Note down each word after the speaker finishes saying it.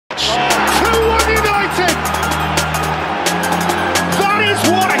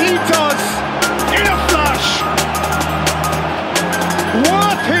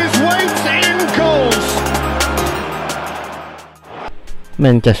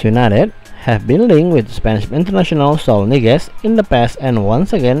Manchester United have been linked with Spanish international Saul Niguez in the past, and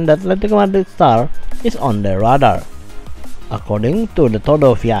once again the Atletico Madrid star is on their radar. According to the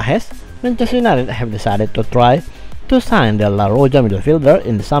Todo Fichajes, Manchester United have decided to try to sign the La Roja midfielder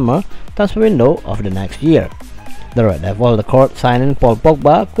in the summer transfer window of the next year. The Red Devil record signing Paul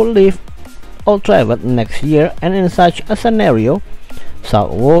Pogba could leave Old Trafford next year, and in such a scenario,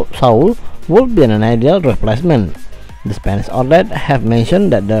 Saul would be an ideal replacement. The Spanish outlet have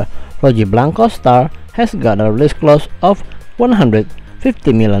mentioned that the Rojiblanco star has got a release clause of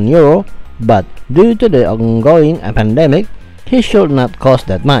 150 million euro, but due to the ongoing pandemic, he should not cost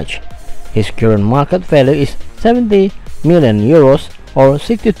that much. His current market value is 70 million euros or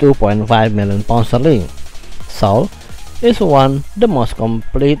 62.5 million pounds sterling. Saul is the most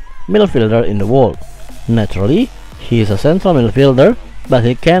complete midfielder in the world. Naturally, he is a central midfielder, but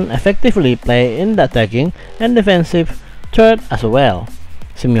he can effectively play in the attacking and defensive third as well.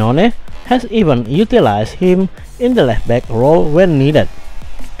 Simeone has even utilized him in the left-back role when needed.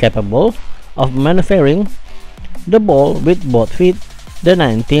 Capable of maneuvering the ball with both feet, the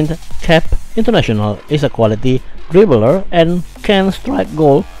 19th cap international is a quality dribbler and can strike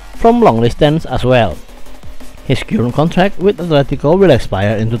goal from long distance as well. His current contract with Atletico will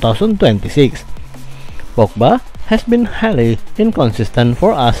expire in 2026. Pogba has been highly inconsistent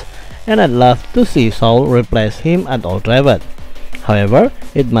for us, and I'd love to see Saul replace him at Old Trafford. However,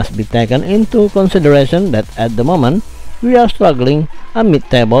 it must be taken into consideration that at the moment we are struggling at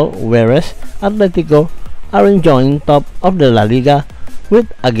mid-table, whereas Atletico are enjoying top of the La Liga with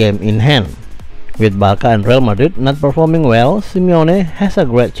a game in hand. With Barca and Real Madrid not performing well, Simeone has a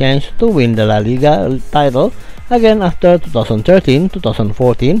great chance to win the La Liga title again after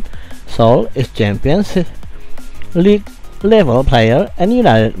 2013-2014. Saul is Champions League level player, and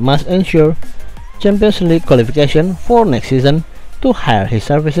United must ensure Champions League qualification for next season to hire his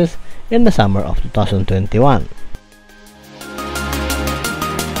services in the summer of 2021.